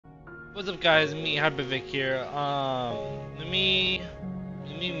What's up, guys? Me, Hypervic here. Let me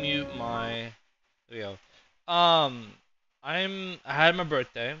mute my. There we go. I had my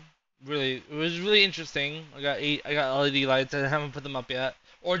birthday. Really, it was really interesting. I got LED lights. I haven't put them up yet,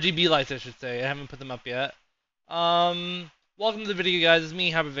 or GB lights, I should say. I haven't put them up yet. Welcome to the video, guys. It's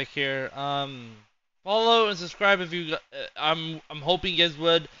me, Hypervic here. Follow and subscribe if you. I'm hoping you guys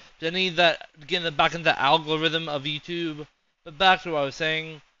would. To any that get back in the algorithm of YouTube. But back to what I was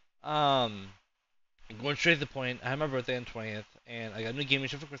saying. Um, Going straight to the point, I had my birthday on 20th, and I got a new gaming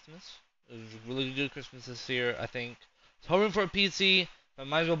shift for Christmas. It was a really good Christmas this year, I think. I was hoping for a PC, but I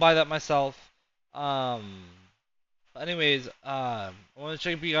might as well buy that myself. Um, but anyways, I want to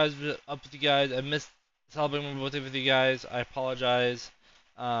check you guys up with you guys. I missed celebrating my birthday with you guys. I apologize.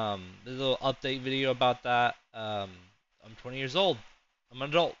 There's a little update video about that. I'm 20 years old. I'm an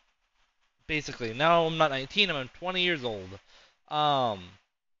adult, basically. Now I'm not 19. I'm 20 years old. Um,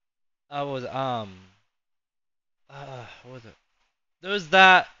 I was what was it? There was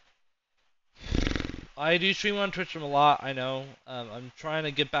that. I do stream on Twitch a lot. I know. I'm trying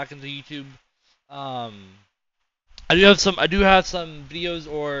to get back into YouTube. Um, I do have some videos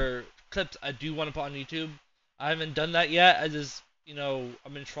or clips I do want to put on YouTube. I haven't done that yet. I've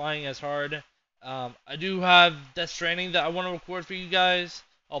been trying as hard. I do have Death Stranding that I want to record for you guys.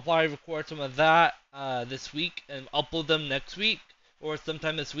 I'll probably record some of that this week and upload them next week or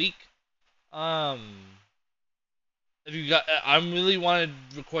sometime this week. Um, If you got, I really wanted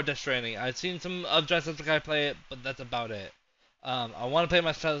to record Death Stranding. I've seen some of Jacksepticeye play it, but that's about it. I want to play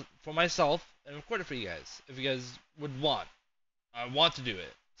myself for myself and record it for you guys. If you guys would want, I want to do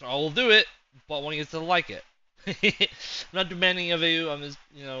it, so I will do it. But I want you guys to like it. I'm not demanding of you. I'm just,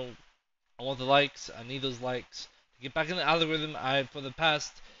 I want the likes. I need those likes to get back in the algorithm.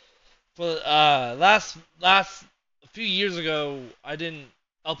 For last a few years ago, I didn't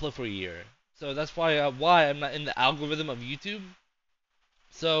upload for a year. So that's why I'm not in the algorithm of YouTube.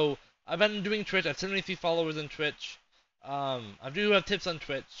 So I've been doing Twitch. I have 73 followers on Twitch. I do have tips on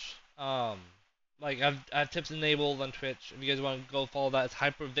Twitch. I have tips enabled on Twitch. If you guys want to go follow that, it's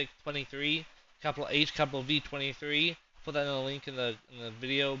HyperVic23, capital H, capital V 23. Put that in the link in the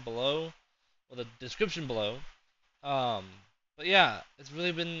video below, or the description below. Um, but yeah, it's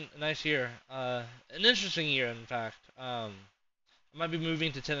really been a nice year. An interesting year, in fact. I might be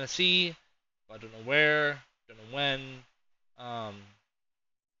moving to Tennessee, but I don't know where, don't know when. Um,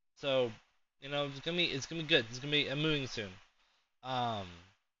 so it's gonna be good. I'm moving soon. Um,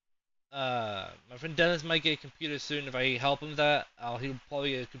 my friend Dennis might get a computer soon. If I help him with that, he'll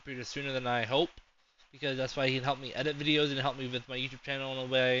probably get a computer sooner than I hope, because that's why he'd help me edit videos and help me with my YouTube channel in a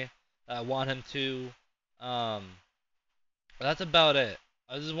way that I want him to. Um, but that's about it.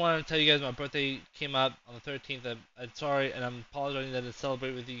 I just wanted to tell you guys my birthday came up on the 13th. I'm sorry, and I'm apologizing that I didn't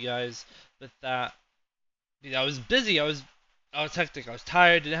celebrate with you guys with that. Dude, I was busy. I was hectic. I was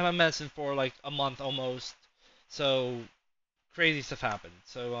tired. Didn't have my medicine for like a month almost. So crazy stuff happened.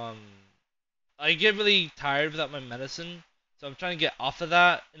 So I get really tired without my medicine. So I'm trying to get off of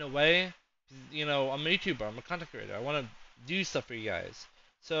that in a way. I'm a YouTuber. I'm a content creator. I want to do stuff for you guys.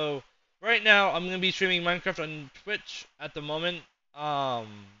 So right now I'm gonna be streaming Minecraft on Twitch at the moment. Um,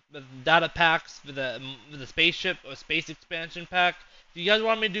 with data packs with the spaceship or space expansion pack. If you guys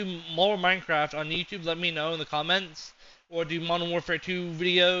want me to do more Minecraft on YouTube, let me know in the comments. Or do Modern Warfare 2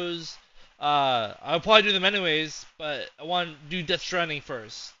 videos. I'll probably do them anyways, but I want to do Death Stranding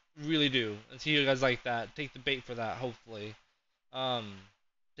first. Really do. And see you guys like that. Take the bait for that, hopefully. Um,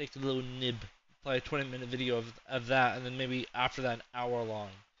 Take a little nib. Play a 20-minute video of that, and then maybe after that, an hour long.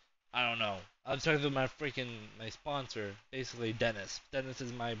 I don't know. I was talking to my sponsor, basically Dennis. Dennis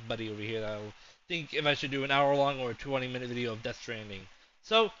is my buddy over here that'll think if I should do an hour long or a 20-minute video of Death Stranding.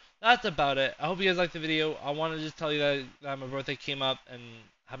 So that's about it. I hope you guys liked the video. I want to just tell you that my birthday came up, and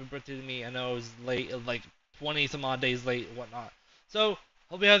happy birthday to me. I know it was late, like 20 some odd days late and whatnot. So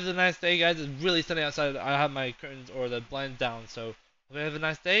hope you have a nice day, guys. It's really sunny outside. I have my curtains or the blinds down, so hope you have a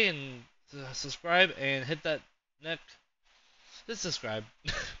nice day, and subscribe and hit that neck. Just subscribe.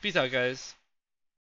 Peace out, guys.